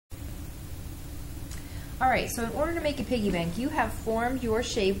Alright, so in order to make a piggy bank, you have formed your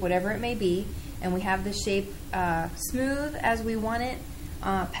shape, whatever it may be, and we have the shape smooth as we want it,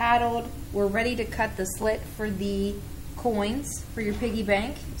 paddled. We're ready to cut the slit for the coins for your piggy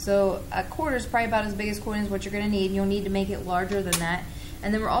bank. So a quarter is probably about as big as coin is what you're going to need. You'll need to make it larger than that.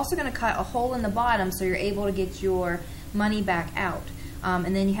 And then we're also going to cut a hole in the bottom so you're able to get your money back out.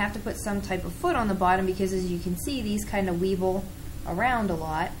 And then you have to put some type of foot on the bottom because, as you can see, these kind of weevil around a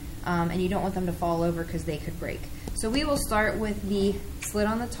lot, and you don't want them to fall over because they could break. So we will start with the slit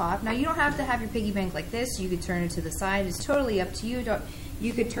on the top. Now you don't have to have your piggy bank like this. You could turn it to the side. It's totally up to you.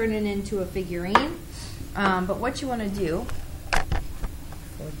 You could turn it into a figurine. But what you want to do,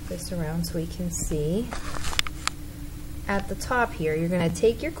 flip this around so we can see. At the top here, you're going to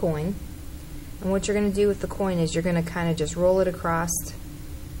take your coin, and what you're going to do with the coin is you're going to kind of just roll it across,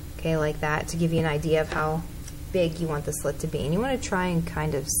 okay, like that, to give you an idea of how big you want the slit to be. And you want to try and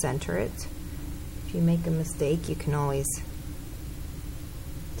kind of center it. If you make a mistake, you can always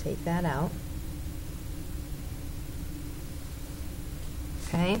take that out.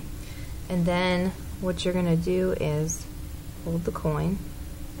 Okay, and then what you're going to do is hold the coin,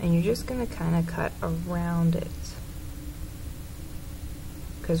 and you're just going to kind of cut around it.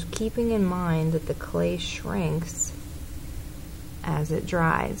 Because keeping in mind that the clay shrinks as it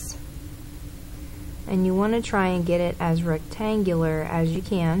dries. And you want to try and get it as rectangular as you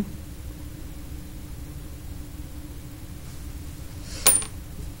can.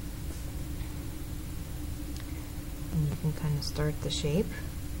 And you can kind of start the shape.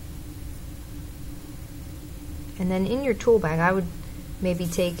 And then in your tool bag, I would maybe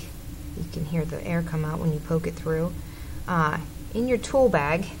take, you can hear the air come out when you poke it through. In your tool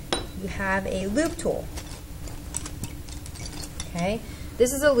bag, you have a loop tool. Okay,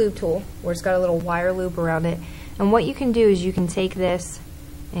 this is a loop tool where it's got a little wire loop around it. And what you can do is you can take this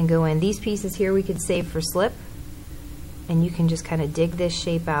and go in. These pieces here we could save for slip, and you can just kind of dig this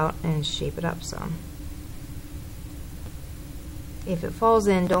shape out and shape it up some. If it falls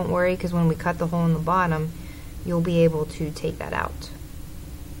in, don't worry, because when we cut the hole in the bottom, you'll be able to take that out.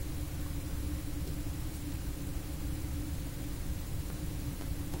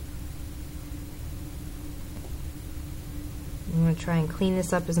 You want to try and clean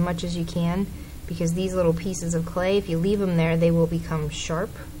this up as much as you can, because these little pieces of clay, if you leave them there, they will become sharp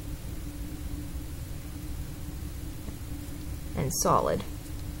and solid.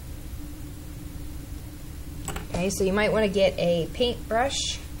 Okay, so you might want to get a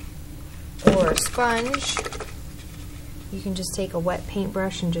paintbrush or a sponge. You can just take a wet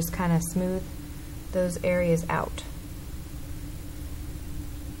paintbrush and just kind of smooth those areas out.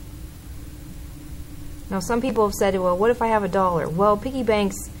 Now some people have said, well, what if I have $1? Well, piggy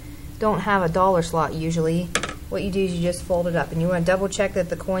banks don't have a dollar slot usually. What you do is you just fold it up, and you want to double check that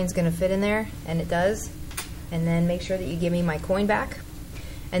the coin's going to fit in there, and it does. And then make sure that you give me my coin back.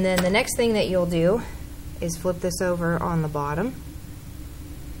 And then the next thing that you'll do is flip this over on the bottom,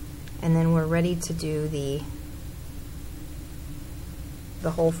 and then we're ready to do the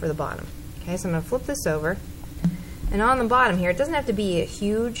hole for the bottom. Okay, so I'm going to flip this over, and on the bottom here, it doesn't have to be a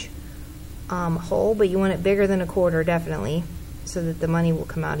huge hole, but you want it bigger than a quarter, definitely, so that the money will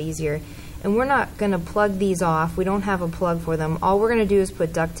come out easier. And we're not going to plug these off. We don't have a plug for them. All we're going to do is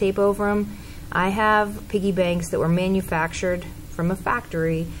put duct tape over them. I have piggy banks that were manufactured from a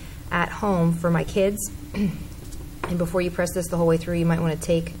factory at home for my kids. And before you press this the whole way through, you might want to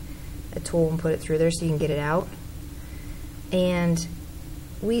take a tool and put it through there so you can get it out. And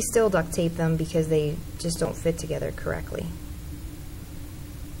we still duct tape them because they just don't fit together correctly.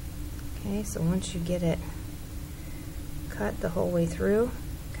 Okay, so once you get it cut the whole way through,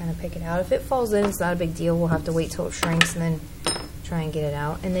 kind of pick it out. If it falls in, it's not a big deal. We'll have to wait till it shrinks and then try and get it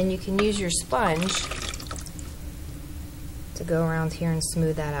out. And then you can use your sponge to go around here and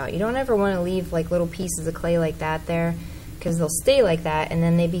smooth that out. You don't ever want to leave like little pieces of clay like that there, because they'll stay like that and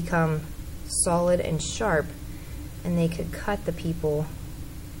then they become solid and sharp, and they could cut the people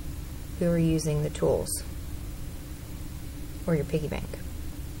who are using the tools or your piggy bank.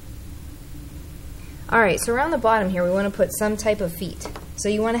 Alright, so around the bottom here we want to put some type of feet. So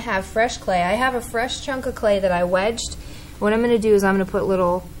you want to have fresh clay. I have a fresh chunk of clay that I wedged. What I'm going to do is I'm going to put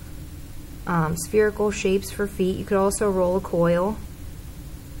little spherical shapes for feet. You could also roll a coil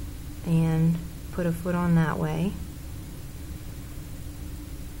and put a foot on that way.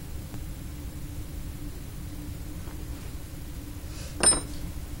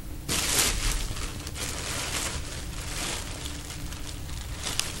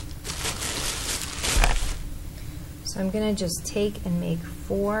 So I'm going to just take and make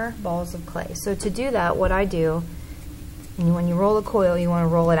 4 balls of clay. So to do that, what I do, And when you roll the coil, you want to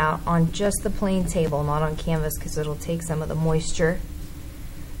roll it out on just the plain table, not on canvas, because it'll take some of the moisture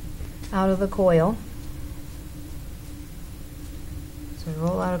out of the coil. So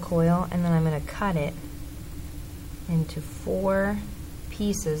roll out a coil, and then I'm going to cut it into 4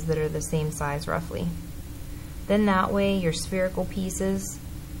 pieces that are the same size roughly. Then that way your spherical pieces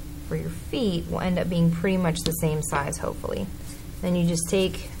for your feet will end up being pretty much the same size, hopefully. Then you just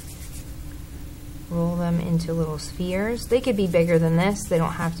roll them into little spheres. They could be bigger than this. They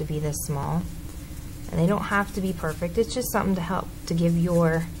don't have to be this small. And they don't have to be perfect. It's just something to help to give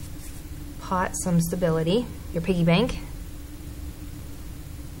your pot some stability, your piggy bank.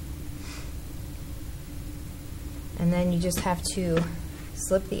 And then you just have to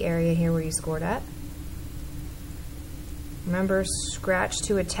slip the area here where you scored at. Remember, scratch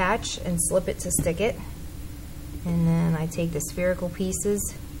to attach and slip it to stick it. And then I take the spherical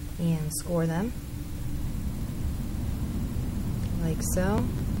pieces and score them, like so.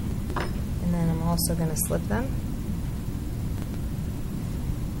 And then I'm also going to slip them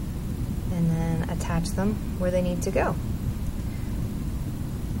and then attach them where they need to go.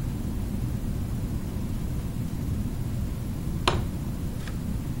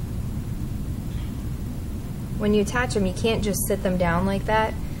 When you attach them, you can't just sit them down like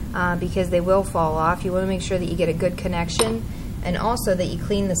that because they will fall off. You want to make sure that you get a good connection, and also that you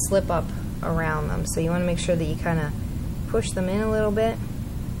clean the slip up around them. So you want to make sure that you kind of push them in a little bit.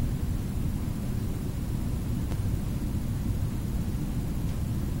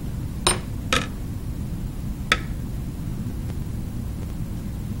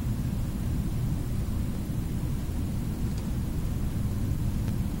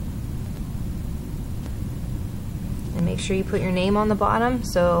 And make sure you put your name on the bottom.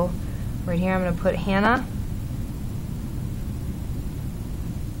 So right here I'm going to put Hannah.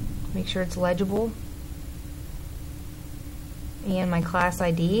 Make sure it's legible. And my class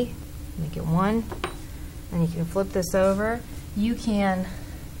ID, make it 1. And you can flip this over. You can,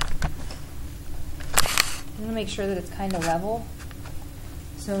 I'm going to make sure that it's kind of level.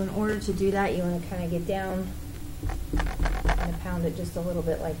 So in order to do that, you want to kind of get down and pound it just a little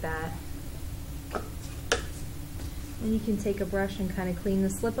bit like that. And you can take a brush and kind of clean the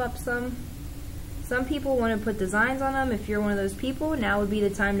slip up some. Some people want to put designs on them. If you're one of those people, now would be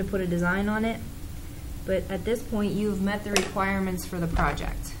the time to put a design on it. But at this point, you've met the requirements for the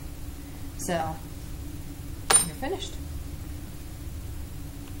project. So, you're finished.